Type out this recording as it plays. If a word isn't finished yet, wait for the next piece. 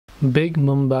Big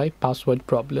Mumbai password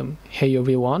problem. Hey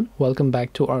everyone, welcome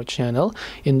back to our channel.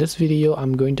 In this video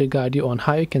I'm going to guide you on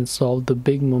how you can solve the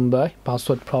Big Mumbai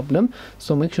password problem,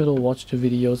 so make sure to watch the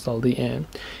videos till the end.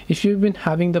 If you've been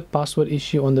having the password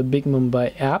issue on the Big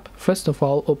Mumbai app, first of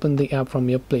all open the app from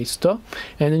your Play Store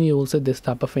and then you will see this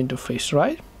type of interface,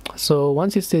 right? So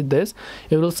once you see this,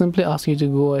 it will simply ask you to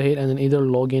go ahead and then either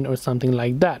log in or something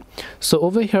like that. So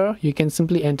over here you can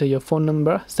simply enter your phone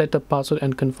number, set a password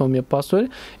and confirm your password.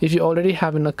 If you already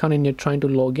have an account and you're trying to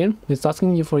log in, it's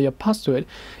asking you for your password.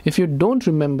 If you don't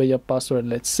remember your password,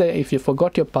 let's say if you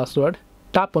forgot your password,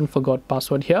 tap on forgot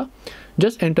password here,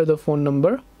 just enter the phone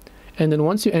number, and then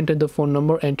once you enter the phone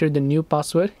number, enter the new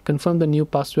password, confirm the new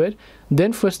password,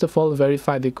 then first of all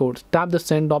verify the code. Tap the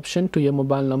send option to your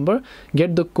mobile number,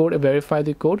 get the code, verify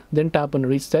the code, then tap on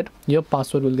reset. Your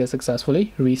password will get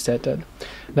successfully resetted.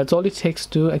 That's all it takes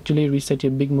to actually reset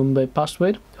your Big Mumbai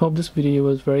password. Hope this video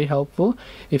was very helpful.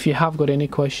 If you have got any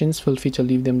questions, feel free to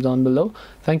leave them down below.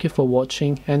 Thank you for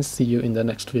watching and see you in the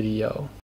next video.